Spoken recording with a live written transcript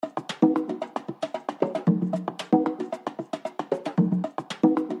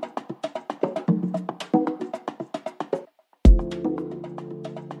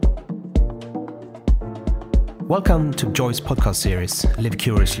Welcome to Joy's podcast series, Live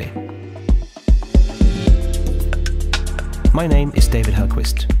Curiously. My name is David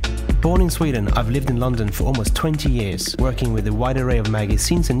Hellquist. Born in Sweden, I've lived in London for almost 20 years, working with a wide array of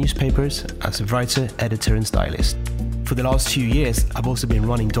magazines and newspapers as a writer, editor and stylist. For the last few years, I've also been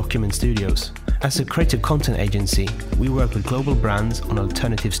running Document Studios. As a creative content agency, we work with global brands on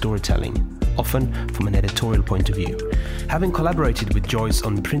alternative storytelling, often from an editorial point of view. Having collaborated with Joyce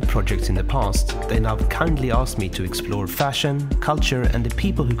on print projects in the past, they now kindly asked me to explore fashion, culture and the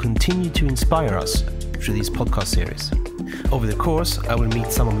people who continue to inspire us through these podcast series. Over the course, I will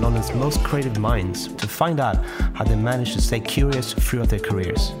meet some of London's most creative minds to find out how they manage to stay curious throughout their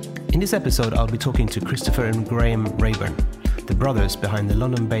careers. In this episode, I'll be talking to Christopher and Graham Raeburn, the brothers behind the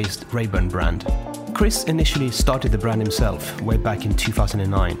London-based Raeburn brand. Chris initially started the brand himself way back in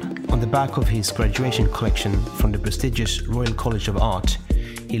 2009. On the back of his graduation collection from the prestigious Royal College of Art,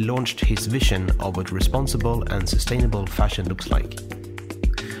 he launched his vision of what responsible and sustainable fashion looks like.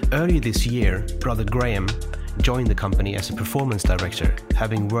 Earlier this year, brother Graham joined the company as a performance director,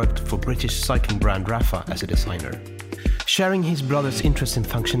 having worked for British cycling brand Rapha as a designer. Sharing his brother's interest in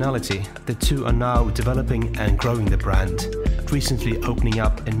functionality, the two are now developing and growing the brand, recently opening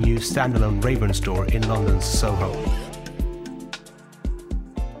up a new standalone Raeburn store in London's Soho.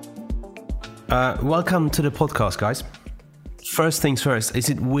 Welcome to the podcast, guys. First things first, is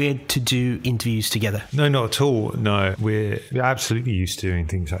it weird to do interviews together? No, not at all. No, we're absolutely used to doing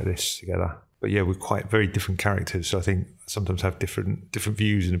things like this together. But yeah, we're quite very different characters. So I think sometimes have different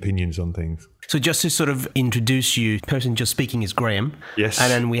views and opinions on things. So just to sort of introduce you, the person just speaking is Graham. Yes.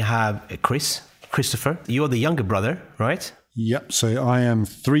 And then we have Christopher. You're the younger brother, right? Yep, so I am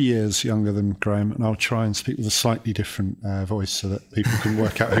 3 years younger than Graham, and I'll try and speak with a slightly different voice so that people can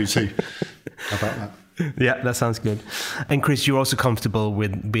work out who's who. How about that? Yeah, that sounds good. And Chris, you're also comfortable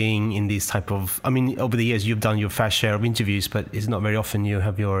with being in these type of, over the years you've done your fair share of interviews, but it's not very often you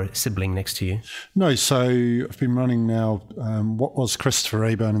have your sibling next to you. No, so I've been running now what was Christopher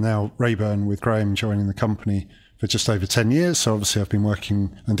Raeburn and now Raeburn with Graham joining the company for just over 10 years. So obviously I've been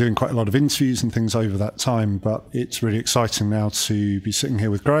working and doing quite a lot of interviews and things over that time, but it's really exciting now to be sitting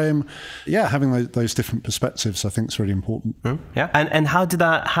here with Graham. Yeah, having those different perspectives I think is really important. Yeah, and how did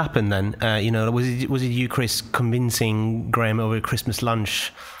that happen then? Was it you, Chris, convincing Graham over Christmas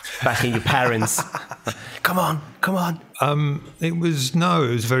lunch back in your parents? Come on. It was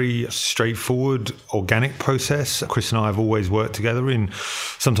a very straightforward, organic process. Chris and I have always worked together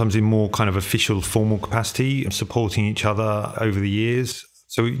sometimes in more kind of official, formal capacity, supporting each other over the years.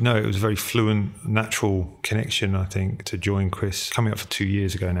 So, it was a very fluent, natural connection, I think, to join Chris coming up for 2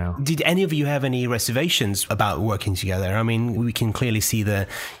 years ago now. Did any of you have any reservations about working together? We can clearly see the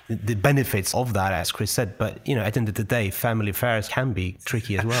benefits of that, as Chris said, but, at the end of the day, family affairs can be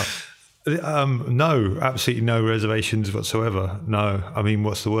tricky as well. No, absolutely no reservations whatsoever. No.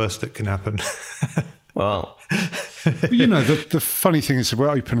 What's the worst that can happen? Well, the funny thing is, if we're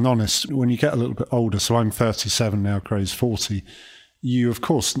open and honest, when you get a little bit older, so I'm 37 now, Gray's 40, you of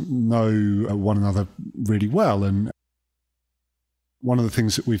course know one another really well. And one of the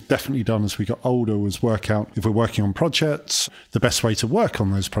things that we've definitely done as we got older was work out, if we're working on projects, the best way to work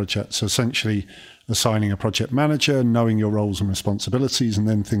on those projects. So essentially assigning a project manager, knowing your roles and responsibilities, and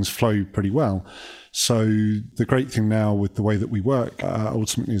then things flow pretty well. So the great thing now with the way that we work,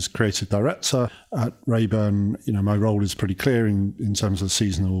 ultimately as creative director at Raeburn, my role is pretty clear in terms of the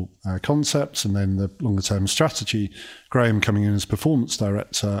seasonal concepts and then the longer term strategy. Graham coming in as performance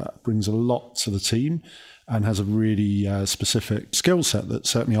director brings a lot to the team and has a really specific skill set that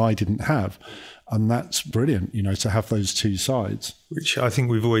certainly I didn't have. And that's brilliant, to have those two sides. Which I think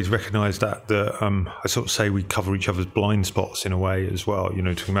we've always recognised that I sort of say we cover each other's blind spots in a way as well,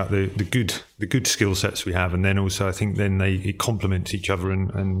 talking about the good skill sets we have. And then also I think then it complements each other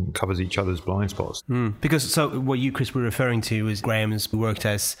and covers each other's blind spots. Because so what you, Chris, were referring to is Graham's worked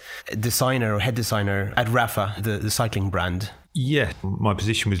as designer or head designer at Rapha, the cycling brand. Yeah, my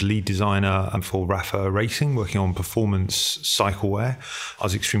position was lead designer for Rapha Racing, working on performance cycle wear. I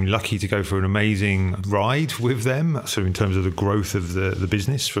was extremely lucky to go for an amazing ride with them, sort of in terms of the growth of the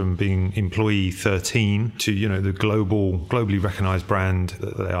business from being employee 13 to, the globally recognized brand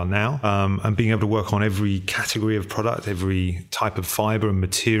that they are now, and being able to work on every category of product, every type of fiber and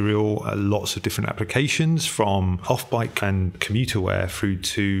material, lots of different applications from off-bike and commuter wear through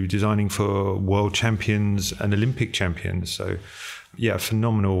to designing for world champions and Olympic champions. So a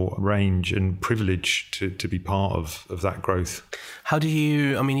phenomenal range and privilege to be part of that growth. How do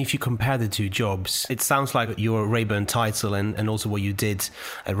you, I mean, if you compare the two jobs, it sounds like your Rayburn title and also what you did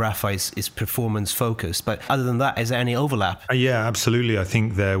at Rapha is performance focused. But other than that, is there any overlap? Yeah, absolutely. I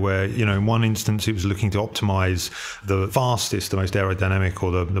think there were, in one instance, it was looking to optimize the fastest, the most aerodynamic,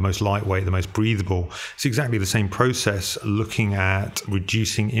 or the most lightweight, the most breathable. It's exactly the same process, looking at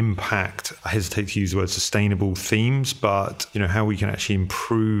reducing impact. I hesitate to use the word sustainable themes, but, how we can actually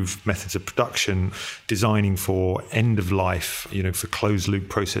improve methods of production, designing for end of life, for closed loop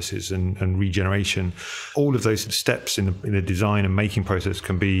processes and regeneration. All of those steps in the design and making process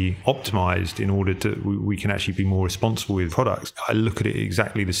can be optimized in order to, we can actually be more responsible with products. I look at it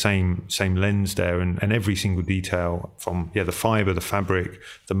exactly the same lens there, and every single detail from the fiber, the fabric,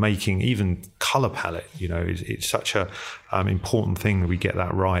 the making, even color palette, it's such a important thing that we get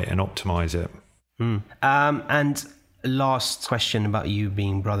that right and optimize it. And last question about you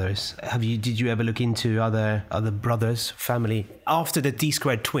being brothers. Did you ever look into other brothers, family after the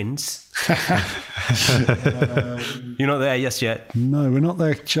D-squared twins? You're not there just yet. No, we're not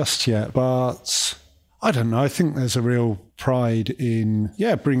there just yet, but I don't know. I think there's a real pride in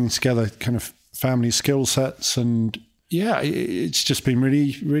bringing together kind of family skill sets, and it's just been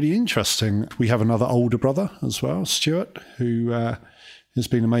really, really interesting. We have another older brother as well, Stuart, who has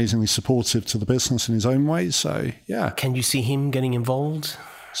been amazingly supportive to the business in his own way. So, Can you see him getting involved?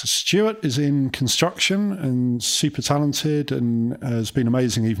 So Stuart is in construction and super talented, and has been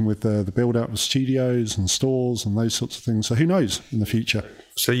amazing even with the build out of studios and stores and those sorts of things. So who knows in the future?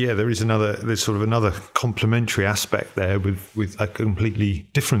 So there's sort of another complementary aspect there with a completely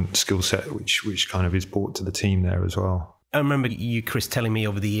different skill set, which kind of is brought to the team there as well. I remember you, Chris, telling me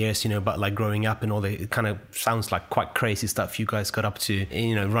over the years, about like growing up and all the, it kind of sounds like quite crazy stuff you guys got up to,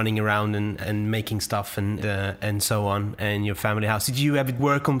 running around and making stuff and so on, and your family house. Did you ever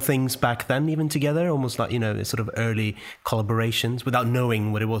work on things back then, even together, almost like, sort of early collaborations without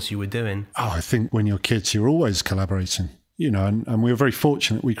knowing what it was you were doing? Oh, I think when you're kids, you're always collaborating. And we were very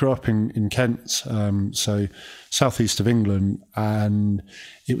fortunate. We grew up in Kent, so southeast of England, and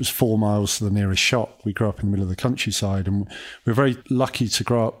it was 4 miles to the nearest shop. We grew up in the middle of the countryside, and we were very lucky to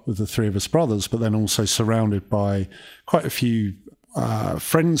grow up with the three of us brothers, but then also surrounded by quite a few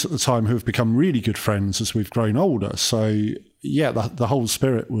friends at the time who have become really good friends as we've grown older. So the whole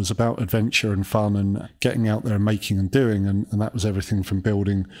spirit was about adventure and fun and getting out there and making and doing, and that was everything from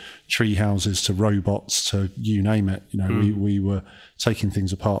building tree houses to robots to you name it. We were taking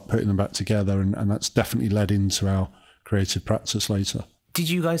things apart, putting them back together, and that's definitely led into our creative practice later. Did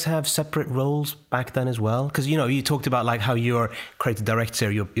you guys have separate roles back then as well? Because, you talked about like how you're creative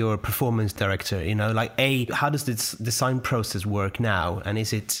director, you're performance director, how does this design process work now? And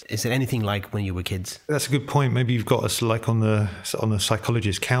is it anything like when you were kids? That's a good point. Maybe you've got us like on the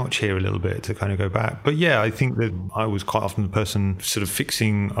psychologist's couch here a little bit to kind of go back. But I think that I was quite often the person sort of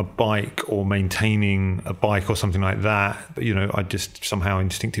fixing a bike or maintaining a bike or something like that. But, I just somehow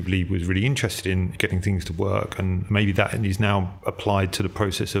instinctively was really interested in getting things to work. And maybe that is now applied to the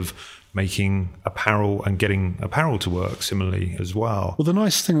process of making apparel and getting apparel to work similarly as well. Well, the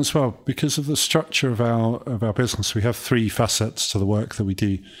nice thing as well, because of the structure of our business, we have three facets to the work that we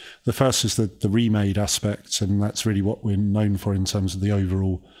do. The first is the remade aspect, and that's really what we're known for in terms of the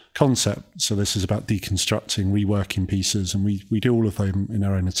overall concept. So this is about deconstructing, reworking pieces, and we do all of them in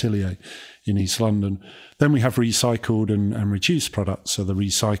our own atelier in East London. Then we have recycled and reduced products. So the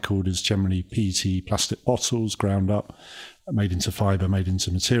recycled is generally PET plastic bottles ground up, made into fibre, made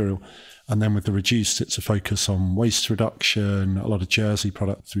into material. And then with the reduced, it's a focus on waste reduction, a lot of jersey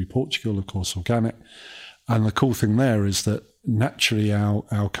product through Portugal, of course, organic. And the cool thing there is that naturally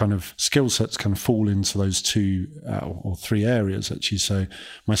our kind of skill sets can fall into those two or three areas, actually. So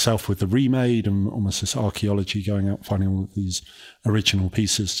myself with the remade and almost this archaeology, going out finding all of these original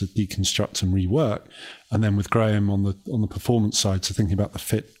pieces to deconstruct and rework. And then with Graham on the performance side, so thinking about the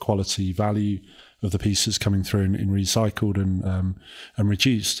fit, quality, value of the pieces coming through in recycled and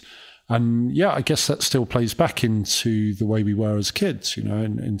reduced. And I guess that still plays back into the way we were as kids,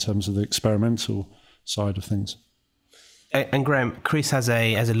 in terms of the experimental side of things. And Graham, Chris has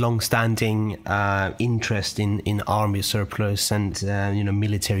a long-standing interest in army surplus and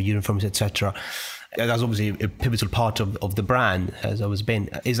military uniforms, etc. That's obviously a pivotal part of the brand, has always been.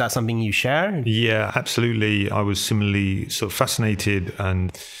 Is that something you share? Yeah, absolutely. I was similarly sort of fascinated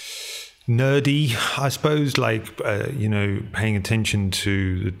and nerdy, I suppose, paying attention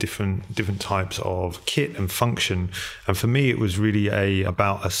to the different types of kit and function. And for me, it was really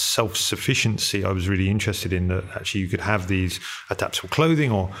about a self-sufficiency I was really interested in, that actually you could have these adaptable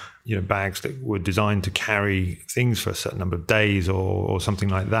clothing or bags that were designed to carry things for a certain number of days or something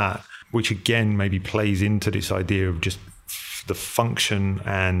like that, which again maybe plays into this idea of just the function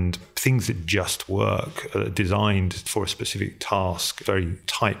and things that just work, designed for a specific task, very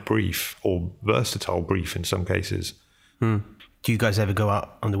tight brief or versatile brief in some cases. Do you guys ever go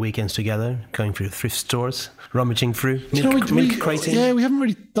out on the weekends together, going through thrift stores, rummaging through milk crating? Yeah, we haven't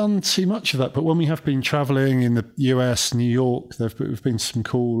really done too much of that, but when we have been travelling in the US, New York, there've been some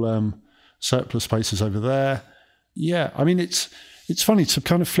cool surplus places over there. Yeah, I mean, it's funny to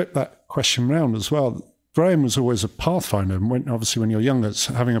kind of flip that question round as well. Graham was always a pathfinder, and when you're younger,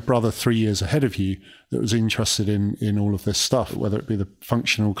 having a brother 3 years ahead of you that was interested in all of this stuff, whether it be the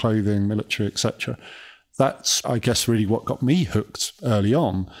functional clothing, military, etc. That's, I guess, really what got me hooked early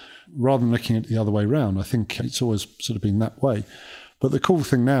on, rather than looking at it the other way around. I think it's always sort of been that way. But the cool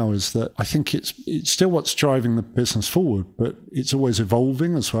thing now is that I think it's still what's driving the business forward, but it's always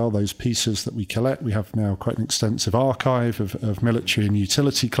evolving as well. Those pieces that we collect, we have now quite an extensive archive of military and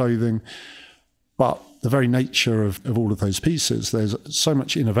utility clothing. But the very nature of all of those pieces, there's so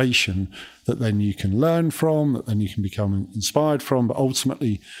much innovation that then you can learn from, that then you can become inspired from. But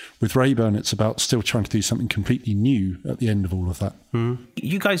ultimately, with Rayburn, it's about still trying to do something completely new at the end of all of that.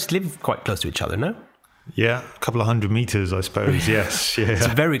 You guys live quite close to each other, no? Yeah, a couple of 100 meters, I suppose. Yes, yeah. It's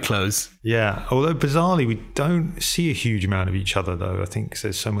very close. Yeah, although bizarrely, we don't see a huge amount of each other, though. I think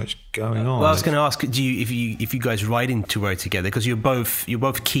there's so much going on. Well, I was going to ask, if you guys ride into work together, because you're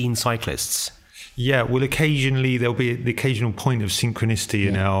both keen cyclists. Yeah, well, occasionally there'll be the occasional point of synchronicity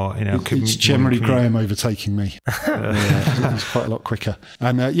in our community. It's generally Graham overtaking me. It's quite a lot quicker.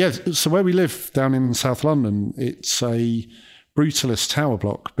 And so where we live down in South London, it's a brutalist tower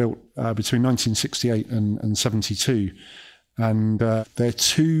block built between 1968 and 72. And they're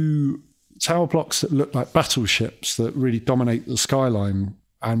two tower blocks that look like battleships that really dominate the skyline.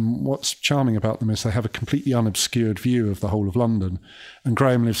 And what's charming about them is they have a completely unobscured view of the whole of London. And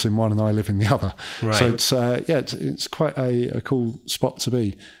Graham lives in one and I live in the other. Right. So it's quite a cool spot to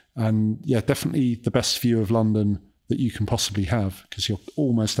be. And yeah, definitely the best view of London that you can possibly have, because you're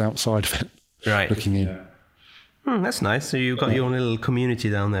almost outside of it, right, looking in. That's nice. So you've got your own little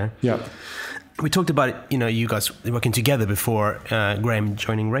community down there. Yeah. We talked about it, you guys working together before Graham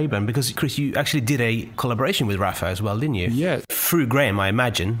joining Rayburn, because Chris, you actually did a collaboration with Rafa as well, didn't you? Yeah. Through Graham, I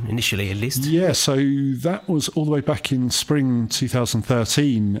imagine, initially at least. Yeah, so that was all the way back in spring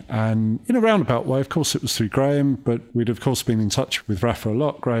 2013. And in a roundabout way, of course, it was through Graham, but we'd of course been in touch with Rafa a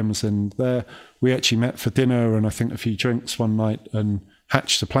lot. Graham was in there. We actually met for dinner and I think a few drinks one night and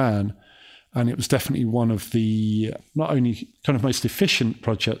hatched a plan. And it was definitely one of the not only kind of most efficient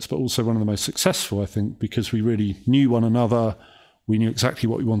projects, but also one of the most successful, I think, because we really knew one another. We knew exactly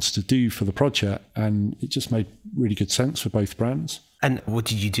what we wanted to do for the project, and it just made really good sense for both brands. And what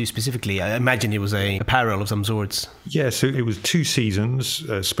did you do specifically? I imagine it was a apparel of some sorts. Yeah, so it was 2 seasons,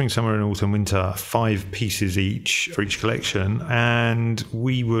 spring, summer and autumn, winter, 5 pieces each for each collection. And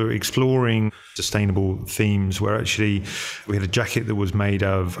we were exploring sustainable themes where actually we had a jacket that was made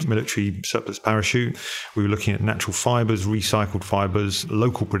of military surplus parachute. We were looking at natural fibres, recycled fibres,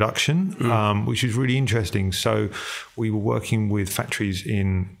 local production, which was really interesting. So we were working with factories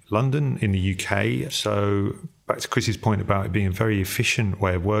in London, in the UK. So back to Chris's point about it being a very efficient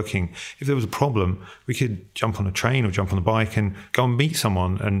way of working. If there was a problem, we could jump on a train or jump on a bike and go and meet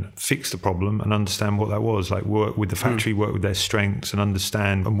someone and fix the problem and understand what that was. Like work with the factory, work with their strengths and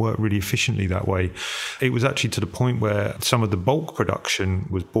understand and work really efficiently that way. It was actually to the point where some of the bulk production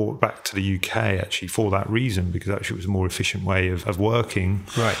was brought back to the UK actually for that reason, because actually it was a more efficient way of working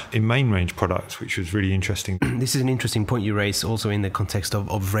in main range products, which was really interesting. This is an interesting point you raise also in the context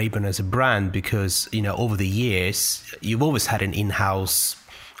of Rayburn as a brand, because, over the years, you've always had an in-house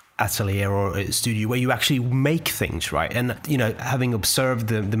atelier or a studio where you actually make things, right? And, having observed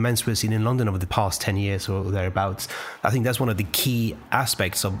the menswear scene in London over the past 10 years or thereabouts, I think that's one of the key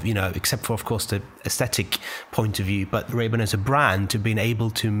aspects of, except for, of course, the aesthetic point of view, but Rayburn as a brand, to being able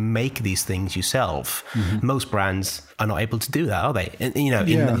to make these things yourself. Most brands are not able to do that, are they?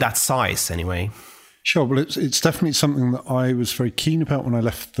 In that size anyway. Sure, well, it's definitely something that I was very keen about when I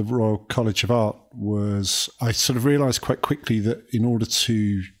left the Royal College of Art. Was I sort of realised quite quickly that in order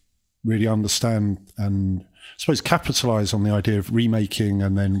to really understand and I suppose capitalise on the idea of remaking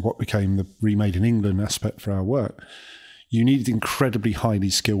and then what became the Remade in England aspect for our work, you needed incredibly highly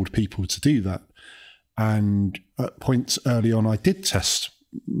skilled people to do that. And at points early on, I did test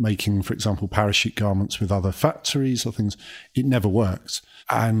making, for example, parachute garments with other factories or things. It never worked.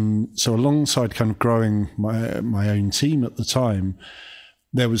 And so alongside kind of growing my own team at the time,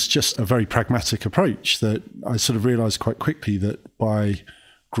 there was just a very pragmatic approach that I sort of realised quite quickly that by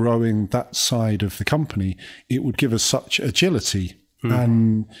growing that side of the company, it would give us such agility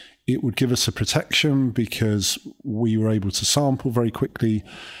and it would give us a protection because we were able to sample very quickly.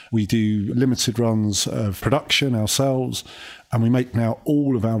 We do limited runs of production ourselves, and we make now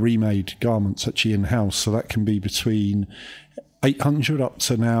all of our remade garments actually in-house. So that can be between 800 up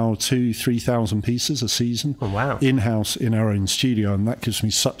to now 2,000-3,000 pieces a season. Oh, wow. In-house in our own studio, and that gives me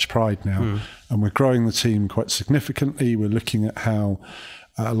such pride now. And we're growing the team quite significantly. We're looking at how,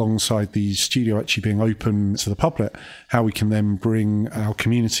 alongside the studio actually being open to the public, how we can then bring our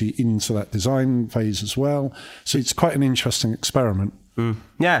community into that design phase as well. So it's quite an interesting experiment.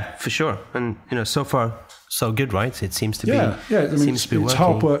 Yeah, for sure. And, so far, so good, right? It seems to be. Yeah. I mean, seems to be it's working.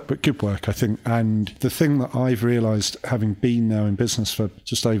 hard work, but good work, I think. And the thing that I've realised, having been now in business for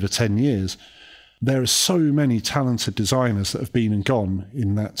just over 10 years, there are so many talented designers that have been and gone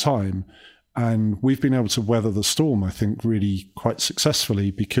in that time. And we've been able to weather the storm, I think, really quite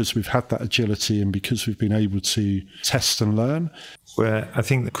successfully because we've had that agility and because we've been able to test and learn. Where I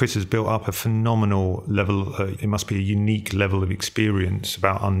think that Chris has built up a phenomenal level, it must be a unique level of experience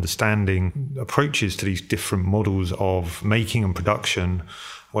about understanding approaches to these different models of making and production,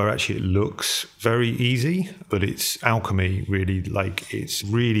 where actually it looks very easy, but it's alchemy, really. Like, it's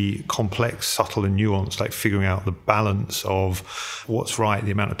really complex, subtle and nuanced, like figuring out the balance of what's right,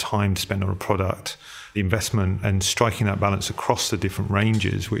 the amount of time to spend on a product, the investment, and striking that balance across the different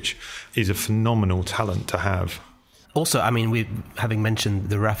ranges, which is a phenomenal talent to have. Also, I mean, having mentioned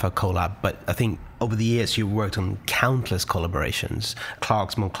the Rapha collab, but I think over the years you've worked on countless collaborations: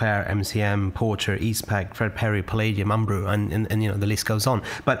 Clarks, Moncler, MCM, Porter, Eastpak, Fred Perry, Palladium, Umbro, and the list goes on.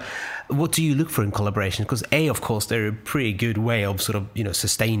 But what do you look for in collaborations? Because of course, they're a pretty good way of sort of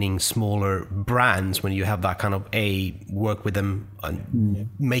sustaining smaller brands when you have that kind of work with them and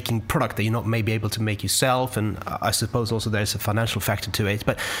making product that you're not maybe able to make yourself, and I suppose also there's a financial factor to it.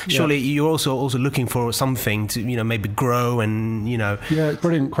 But surely you're also looking for something to maybe grow and Yeah,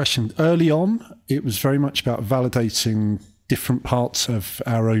 brilliant question. Early on, it was very much about validating different parts of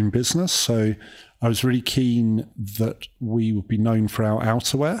our own business. So I was really keen that we would be known for our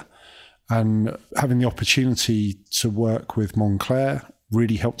outerwear, and having the opportunity to work with Moncler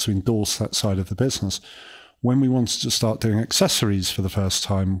really helped to endorse that side of the business. When we wanted to start doing accessories for the first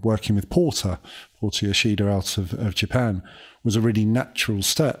time, working with Porter Yoshida out of Japan was a really natural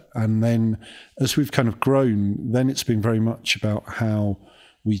step. And then as we've kind of grown, then it's been very much about how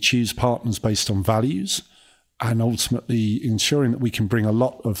we choose partners based on values and ultimately ensuring that we can bring a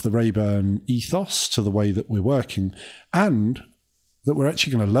lot of the Rayburn ethos to the way that we're working, and that we're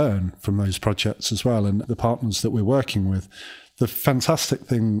actually going to learn from those projects as well and the partners that we're working with. The fantastic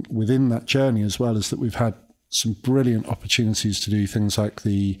thing within that journey as well is that we've had some brilliant opportunities to do things like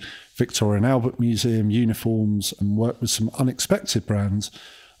the Victoria and Albert Museum uniforms and work with some unexpected brands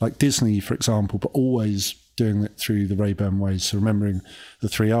like Disney, for example, but always doing it through the Rayburn way. So remembering the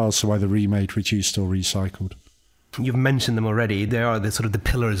 3 R's, so either remade, reduced or recycled. You've mentioned them already. They are the sort of the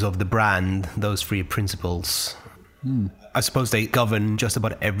pillars of the brand, those 3 principles. I suppose they govern just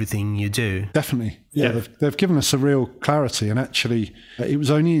about everything you do. Definitely. Yeah. They've given us a real clarity. And actually, it was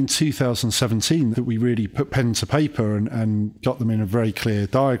only in 2017 that we really put pen to paper and got them in a very clear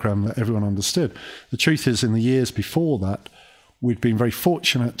diagram that everyone understood. The truth is, in the years before that, we'd been very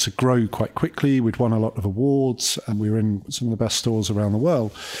fortunate to grow quite quickly. We'd won a lot of awards and we were in some of the best stores around the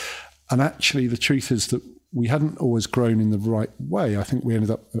world. And actually, the truth is that we hadn't always grown in the right way. I think we ended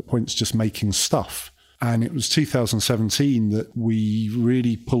up at points just making stuff. And it was 2017 that we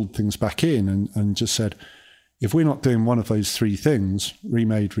really pulled things back in and just said, if we're not doing one of those 3 things,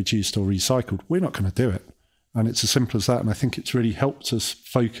 remade, reduced or recycled, we're not going to do it. And it's as simple as that. And I think it's really helped us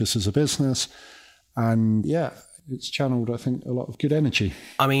focus as a business. And it's channeled, I think, a lot of good energy.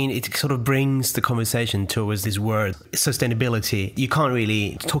 I mean, it sort of brings the conversation towards this word, sustainability. You can't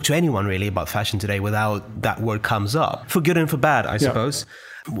really talk to anyone really about fashion today without that word comes up, for good and for bad, I suppose.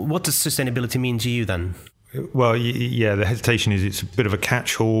 What does sustainability mean to you then? Well, the hesitation is it's a bit of a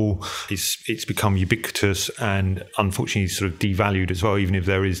catch-all. It's become ubiquitous and unfortunately sort of devalued as well, even if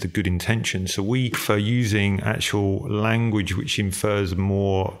there is the good intention. So we prefer using actual language which infers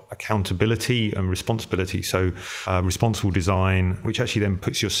more accountability and responsibility. So responsible design, which actually then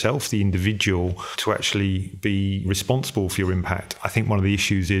puts yourself, the individual, to actually be responsible for your impact. I think one of the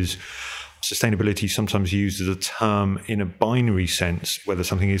issues is sustainability is sometimes used as a term in a binary sense, whether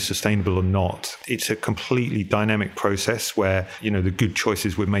something is sustainable or not. It's a completely dynamic process where, the good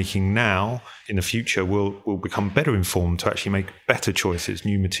choices we're making now in the future will become better informed to actually make better choices.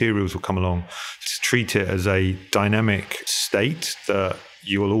 New materials will come along. To treat it as a dynamic state that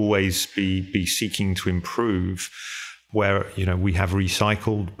you will always be seeking to improve. where, we have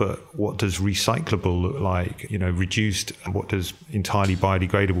recycled, but what does recyclable look like? Reduced, and what does entirely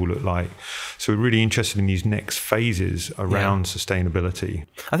biodegradable look like? So we're really interested in these next phases around sustainability.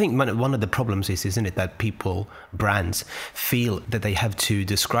 I think one of the problems isn't it, that brands feel that they have to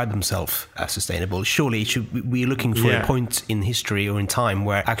describe themselves as sustainable. Surely we're looking for a point in history or in time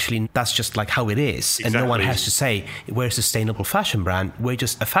where actually that's just like how it is. Exactly. And no one has to say, we're a sustainable fashion brand. We're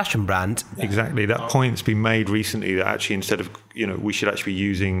just a fashion brand. Exactly. That point's been made recently that actually instead of, we should actually be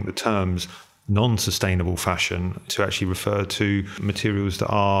using the terms non-sustainable fashion to actually refer to materials that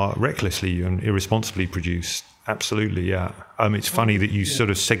are recklessly and irresponsibly produced. Absolutely, yeah. It's funny that you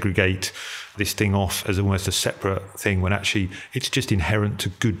sort of segregate this thing off as almost a separate thing when actually it's just inherent to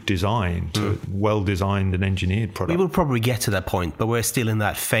good design, to well-designed and engineered product. We will probably get to that point, but we're still in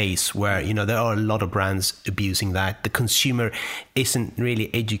that phase where, there are a lot of brands abusing that. The consumer isn't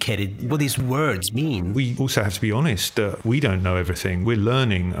really educated what these words mean. We also have to be honest that we don't know everything. We're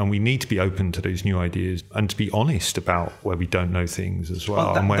learning, and we need to be open to these new ideas and to be honest about where we don't know things as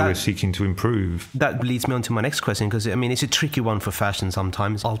well, and where we're seeking to improve. That leads me on to my next question, because it's a tricky one for fashion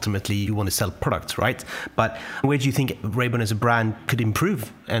sometimes. Ultimately, you want to sell products, right? But where do you think Ray-Ban as a brand could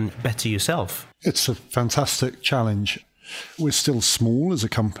improve and better yourself? It's a fantastic challenge. We're still small as a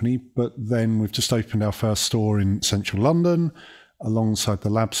company, but then we've just opened our first store in central London alongside the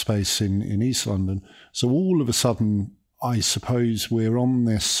lab space in East London. So all of a sudden, I suppose we're on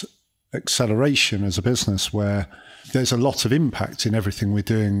this acceleration as a business where there's a lot of impact in everything we're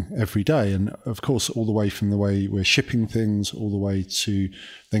doing every day. And of course, all the way from the way we're shipping things, all the way to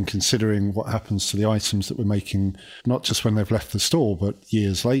then considering what happens to the items that we're making, not just when they've left the store, but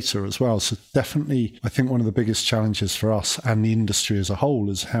years later as well. So definitely, I think one of the biggest challenges for us and the industry as a whole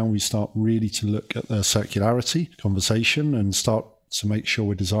is how we start really to look at the circularity conversation and start to make sure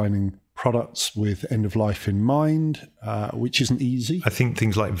we're designing products with end of life in mind, which isn't easy. I think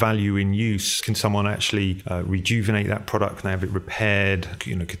things like value in use, can someone actually rejuvenate that product? Can they have it repaired?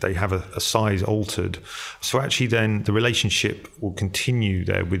 Could they have a size altered? So actually then the relationship will continue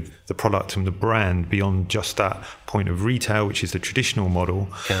there with the product and the brand beyond just that point of retail, which is the traditional model.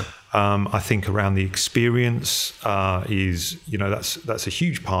 Yeah. I think around the experience is, that's a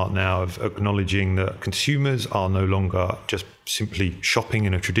huge part now of acknowledging that consumers are no longer just simply shopping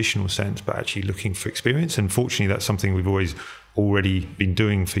in a traditional sense, but actually looking for experience. And fortunately, that's something we've already been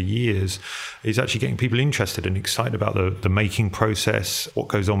doing for years, is actually getting people interested and excited about the making process, what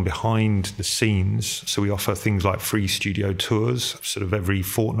goes on behind the scenes. So we offer things like free studio tours sort of every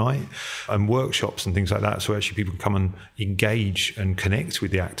fortnight and workshops and things like that. So actually people can come and engage and connect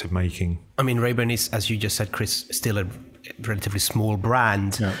with the act of making. I mean, Ray-Ban is, as you just said, Chris, still a relatively small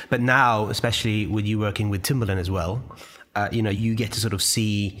brand. Yeah. But now, especially with you working with Timberland as well, you get to sort of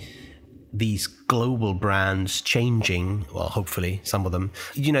see these global brands changing, well, hopefully some of them.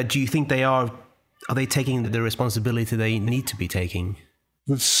 Do you think are they taking the responsibility they need to be taking?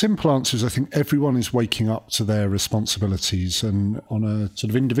 The simple answer is I think everyone is waking up to their responsibilities, and on a sort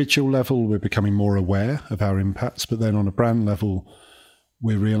of individual level, we're becoming more aware of our impacts, but then on a brand level,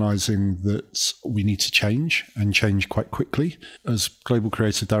 we're realizing that we need to change and change quite quickly. As Global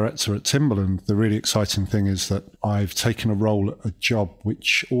Creative Director at Timberland, the really exciting thing is that I've taken a role at a job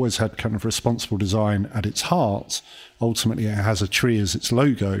which always had kind of responsible design at its heart. Ultimately, it has a tree as its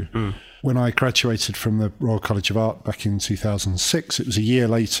logo. When I graduated from the Royal College of Art back in 2006, it was a year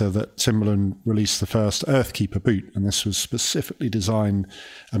later that Timberland released the first Earthkeeper boot, and this was specifically designed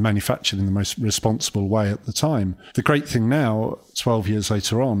and manufactured in the most responsible way at the time. The great thing now, 12 years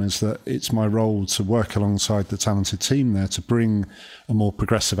later on, is that it's my role to work alongside the talented team there to bring a more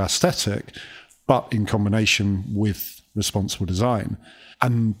progressive aesthetic, but in combination with responsible design.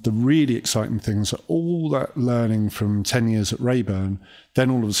 And the really exciting things are all that learning from 10 years at Ray-Ban,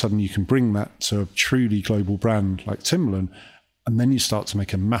 then all of a sudden you can bring that to a truly global brand like Timberland, and then you start to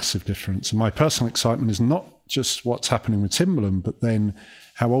make a massive difference. And my personal excitement is not just what's happening with Timberland, but then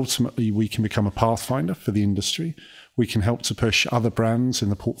how ultimately we can become a pathfinder for the industry. We can help to push other brands in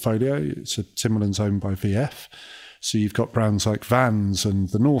the portfolio. So Timberland's owned by VF. So you've got brands like Vans and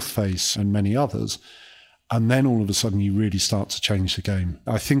the North Face and many others. And then all of a sudden you really start to change the game.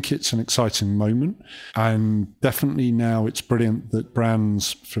 I think it's an exciting moment. And definitely now it's brilliant that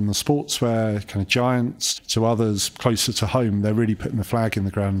brands from the sportswear kind of giants to others closer to home, they're really putting the flag in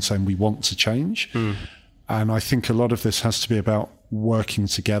the ground and saying we want to change. And I think a lot of this has to be about working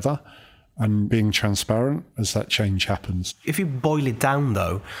together and being transparent as that change happens. If you boil it down,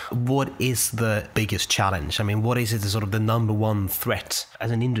 though, what is the biggest challenge? I mean, what is it, sort of the number one threat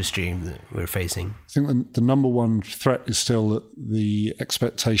as an industry that we're facing? I think the number one threat is still that the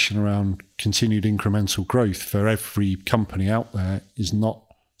expectation around continued incremental growth for every company out there is not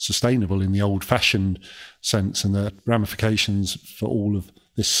sustainable in the old-fashioned sense, and the ramifications for all of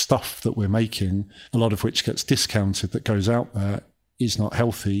this stuff that we're making, a lot of which gets discounted that goes out there, is not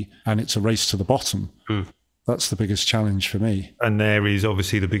healthy, and it's a race to the bottom. That's the biggest challenge for me. And there is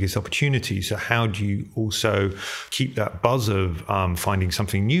obviously the biggest opportunity. So how do you also keep that buzz of finding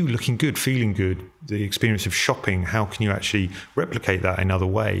something new, looking good, feeling good, the experience of shopping? How can you actually replicate that in other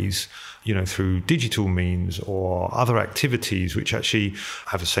ways, through digital means or other activities which actually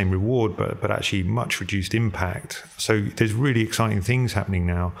have the same reward, but actually much reduced impact? So there's really exciting things happening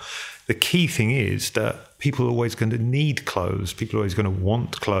now. The key thing is that people are always going to need clothes. People are always going to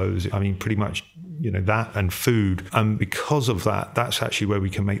want clothes. I mean, pretty much, that and food. And because of that, that's actually where we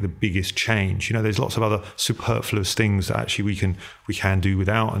can make the biggest change. There's lots of other superfluous things that actually we can do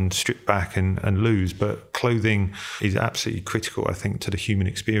without and strip back and lose. But clothing is absolutely critical, I think, to the human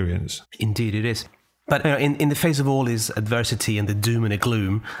experience. Indeed, it is. But in the face of all this adversity and the doom and the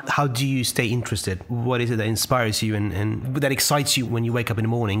gloom, how do you stay interested? What is it that inspires you and that excites you when you wake up in the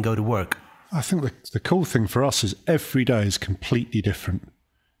morning and go to work? I think the cool thing for us is every day is completely different.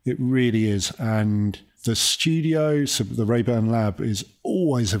 It really is. And the studio, so the Rayburn Lab, is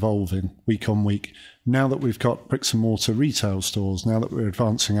always evolving week on week. Now that we've got bricks and mortar retail stores, now that we're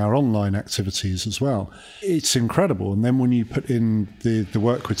advancing our online activities as well, it's incredible. And then when you put in the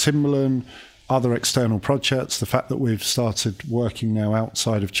work with Timberland, other external projects, the fact that we've started working now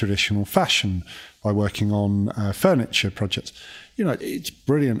outside of traditional fashion by working on furniture projects, it's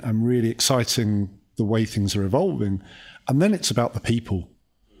brilliant and really exciting the way things are evolving. And then it's about the people.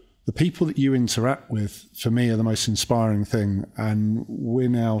 The people that you interact with, for me, are the most inspiring thing. And we're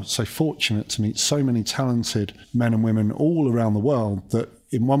now so fortunate to meet so many talented men and women all around the world that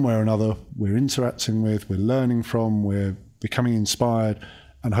in one way or another, we're interacting with, we're learning from, we're becoming inspired,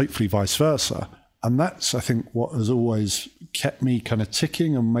 and hopefully vice versa. And that's, I think, what has always kept me kind of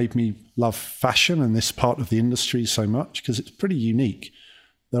ticking and made me love fashion and this part of the industry so much, because it's pretty unique.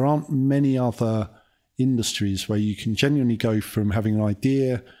 There aren't many other industries where you can genuinely go from having an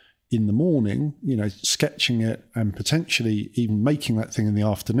idea in the morning, sketching it and potentially even making that thing in the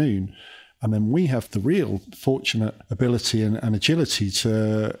afternoon. And then we have the real fortunate ability and agility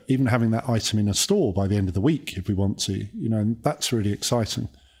to even having that item in a store by the end of the week if we want to, and that's really exciting.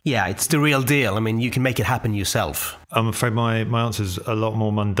 Yeah, it's the real deal. I mean, you can make it happen yourself. I'm afraid my answer is a lot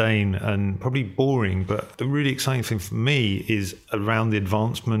more mundane and probably boring, but the really exciting thing for me is around the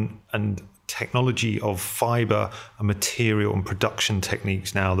advancement and technology of fiber and material and production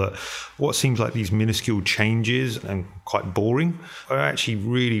techniques now, that what seems like these minuscule changes and quite boring are actually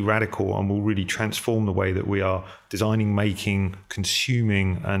really radical and will really transform the way that we are designing, making,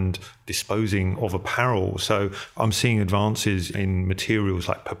 consuming and disposing of apparel. So I'm seeing advances in materials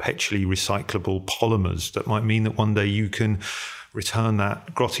like perpetually recyclable polymers that might mean that one day you can return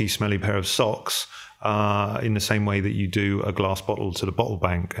that grotty, smelly pair of socks in the same way that you do a glass bottle to the bottle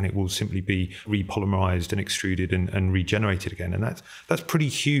bank, and it will simply be repolymerized and extruded and regenerated again. And that's pretty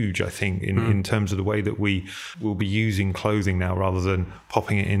huge, I think, in terms of the way that we will be using clothing now, rather than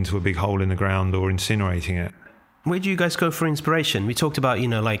popping it into a big hole in the ground or incinerating it. Where do you guys go for inspiration? We talked about,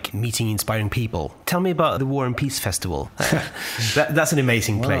 like meeting inspiring people. Tell me about the War and Peace Festival. That's an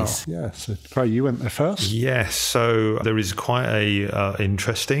amazing place. Yeah, so Craig, you went there first? Yes, so there is quite a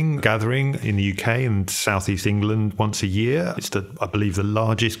interesting gathering in the UK and Southeast England once a year. It's I believe the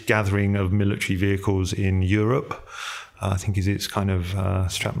largest gathering of military vehicles in Europe. I think is its kind of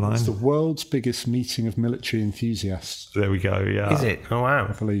strapline. It's the world's biggest meeting of military enthusiasts. There we go, yeah. Is it? Oh, wow.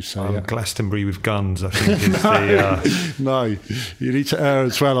 I believe so, yeah. Glastonbury with guns, I think is the... No, you need to err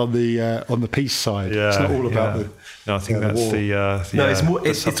as well on the peace side. Yeah, it's not all about the... No, I think that's war. No, it's more.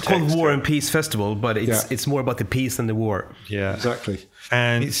 It's called War and Peace Festival, but it's more about the peace than the war. Yeah, exactly.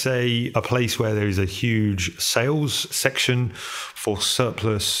 And it's a place where there is a huge sales section for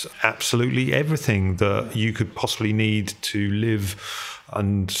surplus, absolutely everything that you could possibly need to live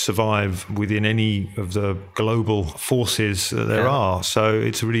and survive within any of the global forces that there are. So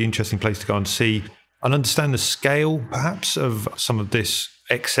it's a really interesting place to go and see and understand the scale, perhaps, of some of this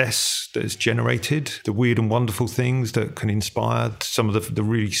excess that is generated, the weird and wonderful things that can inspire some of the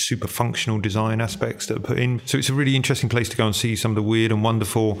really super functional design aspects that are put in. So it's a really interesting place to go and see some of the weird and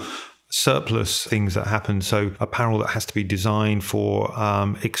wonderful surplus things that happen. So apparel that has to be designed for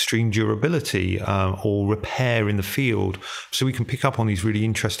extreme durability or repair in the field. So we can pick up on these really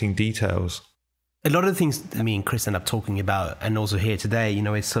interesting details. A lot of the things that me and Chris end up talking about, and also here today,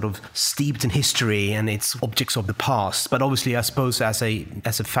 it's sort of steeped in history and it's objects of the past. But obviously, I suppose as a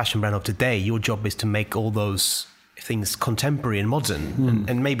fashion brand of today, your job is to make all those things contemporary and modern.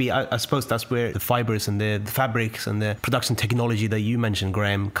 And maybe I suppose that's where the fibers and the fabrics and the production technology that you mentioned,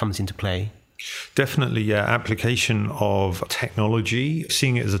 Graham, comes into play. Definitely, yeah. Application of technology,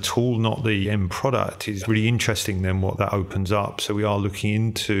 seeing it as a tool, not the end product, is really interesting then what that opens up. So we are looking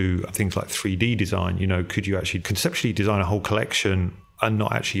into things like 3D design. Could you actually conceptually design a whole collection and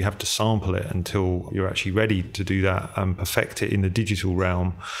not actually have to sample it until you're actually ready to do that and perfect it in the digital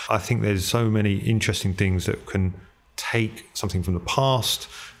realm? I think there's so many interesting things that can take something from the past,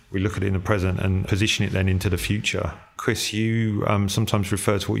 we look at it in the present and position it then into the future. Chris, you sometimes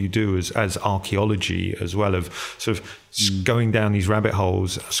refer to what you do as archaeology as well, of sort of going down these rabbit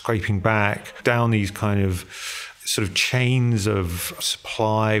holes, scraping back down these kind of sort of chains of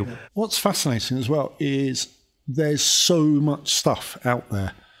supply. What's fascinating as well is there's so much stuff out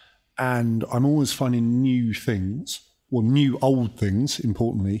there, and I'm always finding new things, or new old things,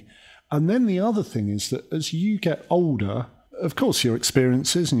 importantly. And then the other thing is that as you get older, of course, your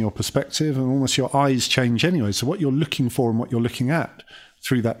experiences and your perspective and almost your eyes change anyway. So what you're looking for and what you're looking at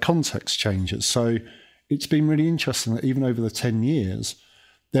through that context changes. So it's been really interesting that even over the 10 years,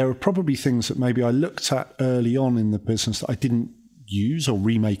 there are probably things that maybe I looked at early on in the business that I didn't use or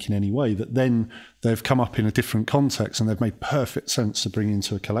remake in any way, that then they've come up in a different context and they've made perfect sense to bring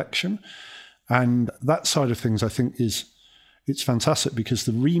into a collection. And that side of things, I think, it's fantastic, because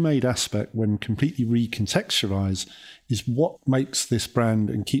the remade aspect, when completely recontextualized, is what makes this brand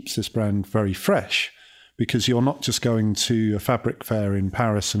and keeps this brand very fresh, because you're not just going to a fabric fair in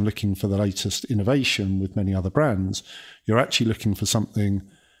Paris and looking for the latest innovation with many other brands. You're actually looking for something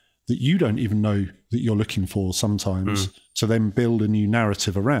that you don't even know that you're looking for sometimes, to then build a new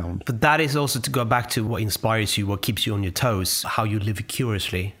narrative around. But that is also to go back to what inspires you, what keeps you on your toes, how you live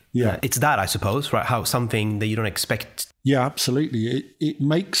curiously. Yeah. It's that, I suppose, right? How something that you don't expect. Yeah, absolutely. It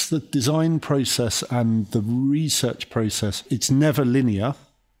makes the design process and the research process, it's never linear,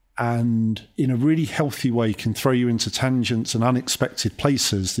 and in a really healthy way can throw you into tangents and unexpected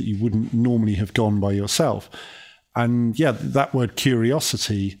places that you wouldn't normally have gone by yourself. And yeah, that word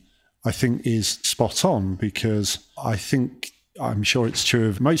curiosity, I think, is spot on, because I'm sure it's true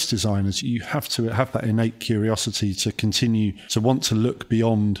of most designers. You have to have that innate curiosity to continue to want to look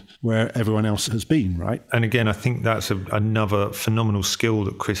beyond where everyone else has been, right? And again, I think that's another phenomenal skill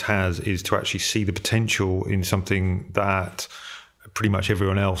that Chris has, is to actually see the potential in something that pretty much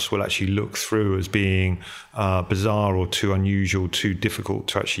everyone else will actually look through as being bizarre or too unusual, too difficult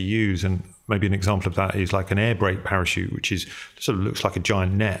to actually use. And maybe an example of that is like an air brake parachute, which is sort of looks like a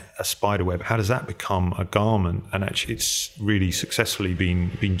giant net, a spider web. How does that become a garment? And actually it's really successfully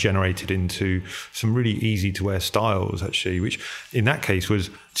been generated into some really easy to wear styles, actually, which in that case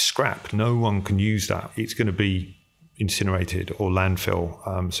was scrap. No one can use that. It's going to be incinerated or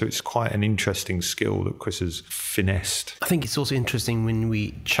landfill. So it's quite an interesting skill that Chris has finessed. I think it's also interesting when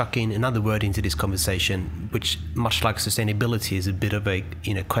we chuck in another word into this conversation, which, much like sustainability, is a bit of a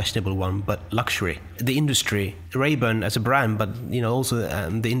questionable one, but luxury. The industry, Ray-Ban as a brand, but also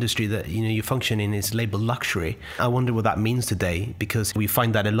the industry that you function in is labeled luxury. I wonder what that means today, because we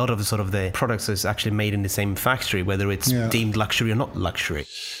find that a lot of the products is actually made in the same factory, whether it's deemed luxury or not luxury.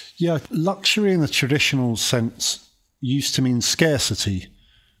 Yeah, luxury in the traditional sense used to mean scarcity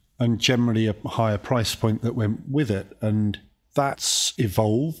and generally a higher price point that went with it. And that's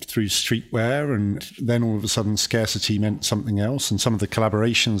evolved through streetwear, and then all of a sudden scarcity meant something else. And some of the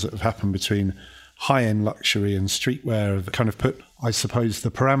collaborations that have happened between high-end luxury and streetwear have kind of put, I suppose,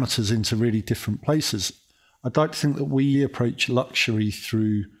 the parameters into really different places. I'd like to think that we approach luxury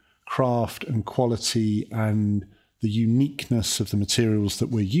through craft and quality and the uniqueness of the materials that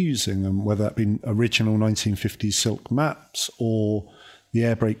we're using, and whether that be original 1950s silk maps or the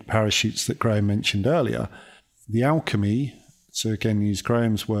air brake parachutes that Graham mentioned earlier. The alchemy, so again, use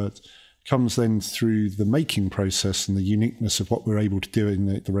Graham's words, comes then through the making process and the uniqueness of what we're able to do in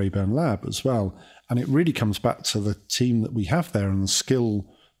the Ray-Ban lab as well. And it really comes back to the team that we have there and the skill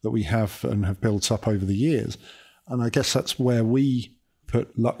that we have and have built up over the years. And I guess that's where we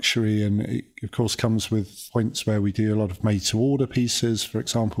put luxury, and it of course comes with points where we do a lot of made to order pieces, for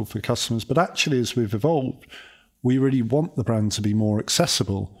example, for customers. But actually, as we've evolved, we really want the brand to be more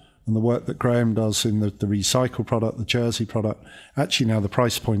accessible and the work that Graham does in the recycle product, the jersey product, actually now the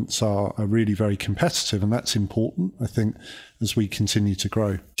price points are really very competitive, and that's important, I think, as we continue to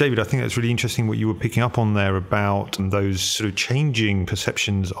grow. David, I think that's really interesting what you were picking up on there about those sort of changing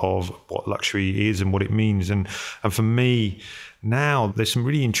perceptions of what luxury is and what it means. And for me, now there's some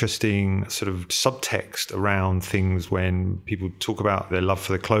really interesting sort of subtext around things when people talk about their love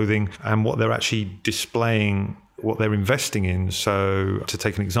for the clothing and what they're actually displaying, what they're investing in. So to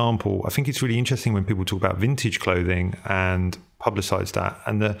take an example, I think it's really interesting when people talk about vintage clothing and publicize that,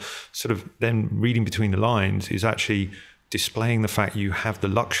 and the sort of then reading between the lines is actually displaying the fact you have the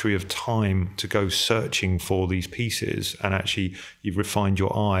luxury of time to go searching for these pieces, and actually you've refined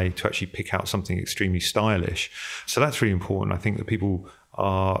your eye to actually pick out something extremely stylish. So that's really important. I think that people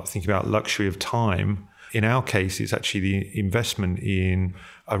are thinking about luxury of time. In our case, it's actually the investment in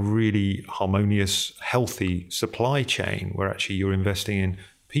a really harmonious, healthy supply chain where actually you're investing in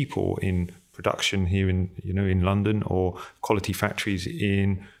people, in production here in London, or quality factories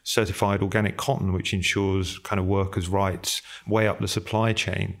in certified organic cotton, which ensures kind of workers' rights way up the supply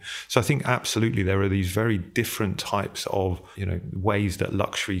chain. So I think absolutely there are these very different types of ways that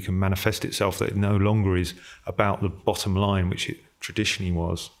luxury can manifest itself, that it no longer is about the bottom line, which it traditionally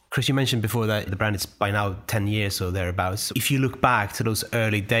was. Chris, you mentioned before that the brand is by now 10 years or thereabouts. If you look back to those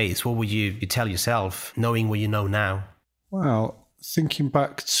early days, what would you tell yourself, knowing what you know now? Well, thinking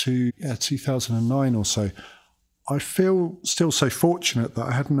back to 2009 or so, I feel still so fortunate that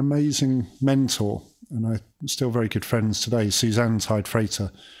I had an amazing mentor, and I'm still very good friends today, Suzanne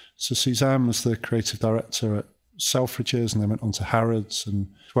Tide-Frater. So Suzanne was the creative director at Selfridges, and then went on to Harrods and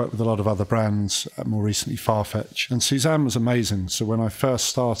worked with a lot of other brands, more recently Farfetch. And Suzanne was amazing. So when I first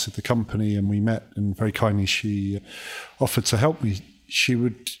started the company and we met, and very kindly she offered to help me, she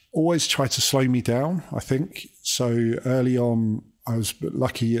would always try to slow me down, I think. So early on, I was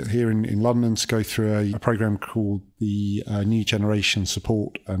lucky here in London to go through a program called the New Generation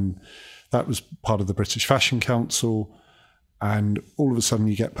Support, and that was part of the British Fashion Council. And all of a sudden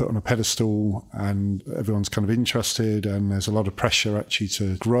you get put on a pedestal and everyone's kind of interested, and there's a lot of pressure actually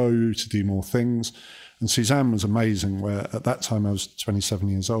to grow, to do more things. And Suzanne was amazing, where at that time I was 27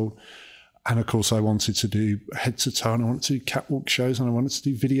 years old. And of course I wanted to do head to toe, and I wanted to do catwalk shows, and I wanted to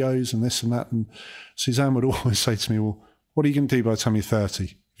do videos and this and that. And Suzanne would always say to me, well, what are you going to do by the time you're 30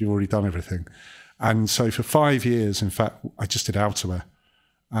 if you've already done everything? And so for 5 years, in fact, I just did outerwear.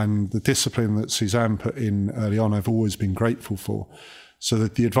 And the discipline that Suzanne put in early on, I've always been grateful for. So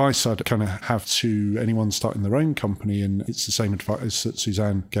that the advice I'd kind of have to anyone starting their own company, and it's the same advice that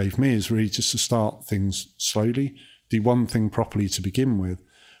Suzanne gave me, is really just to start things slowly, do one thing properly to begin with.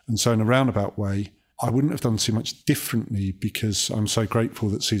 And so in a roundabout way, I wouldn't have done too much differently, because I'm so grateful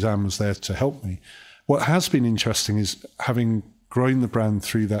that Suzanne was there to help me. What has been interesting is, having grown the brand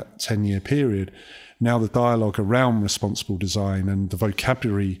through that 10-year period, now the dialogue around responsible design and the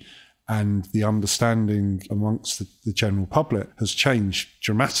vocabulary and the understanding amongst the general public has changed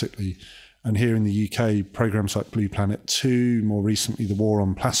dramatically. And here in the UK, programs like Blue Planet 2, more recently the War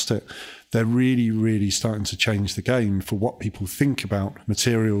on Plastic, they're really, really starting to change the game for what people think about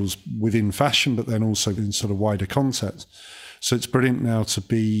materials within fashion, but then also in sort of wider context. So it's brilliant now to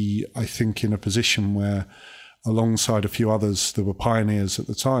be, I think, in a position where, alongside a few others that were pioneers at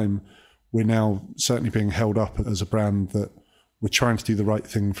the time, we're now certainly being held up as a brand that we're trying to do the right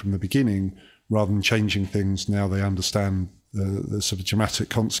thing from the beginning, rather than changing things. Now they understand the sort of dramatic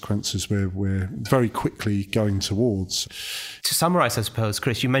consequences we're very quickly going towards. To summarize, I suppose,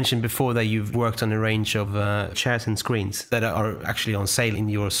 Chris, you mentioned before that you've worked on a range of chairs and screens that are actually on sale in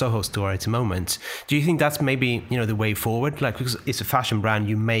your Soho store at the moment. Do you think that's maybe, the way forward? Like, because it's a fashion brand,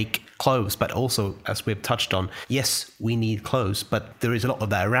 you make clothes, but also, as we've touched on, yes, we need clothes, but there is a lot of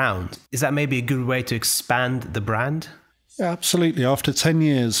that around. Is that maybe a good way to expand the brand? Yeah, absolutely. After 10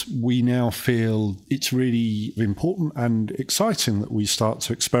 years, we now feel it's really important and exciting that we start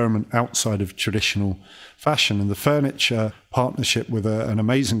to experiment outside of traditional fashion. And the furniture partnership with an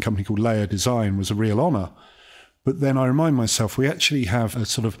amazing company called Layer Design was a real honour. But then I remind myself, we actually have a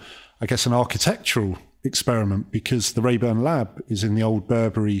sort of, I guess, an architectural experiment, because the Rayburn Lab is in the old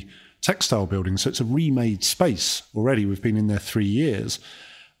Burberry textile building. So it's a remade space already. We've been in there 3 years.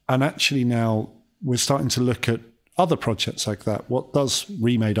 And actually now we're starting to look at other projects like that. What does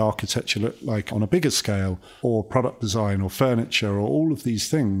remade architecture look like on a bigger scale, or product design, or furniture, or all of these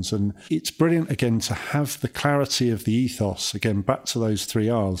things? And it's brilliant, again, to have the clarity of the ethos, again, back to those 3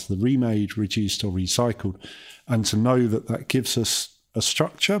 R's, the remade, reduced, or recycled, and to know that that gives us a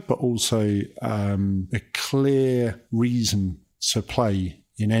structure, but also a clear reason to play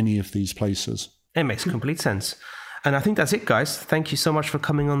in any of these places. It makes complete sense. And I think that's it, guys. Thank you so much for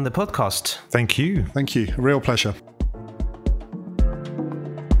coming on the podcast. Thank you. Thank you. A real pleasure.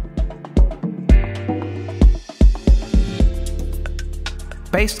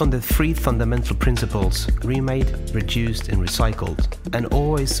 Based on the 3 fundamental principles, remade, reduced and recycled, and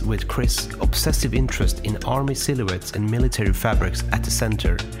always with Chris' obsessive interest in army silhouettes and military fabrics at the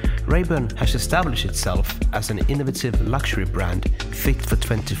center, Rayburn has established itself as an innovative luxury brand fit for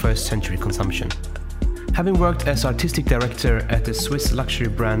 21st century consumption. Having worked as artistic director at the Swiss luxury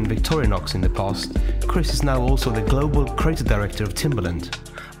brand Victorinox in the past, Chris is now also the global creative director of Timberland,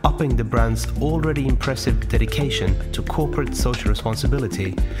 upping the brand's already impressive dedication to corporate social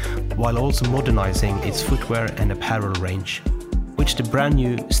responsibility, while also modernizing its footwear and apparel range, which the brand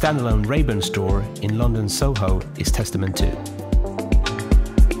new standalone Rayburn store in London Soho is testament to.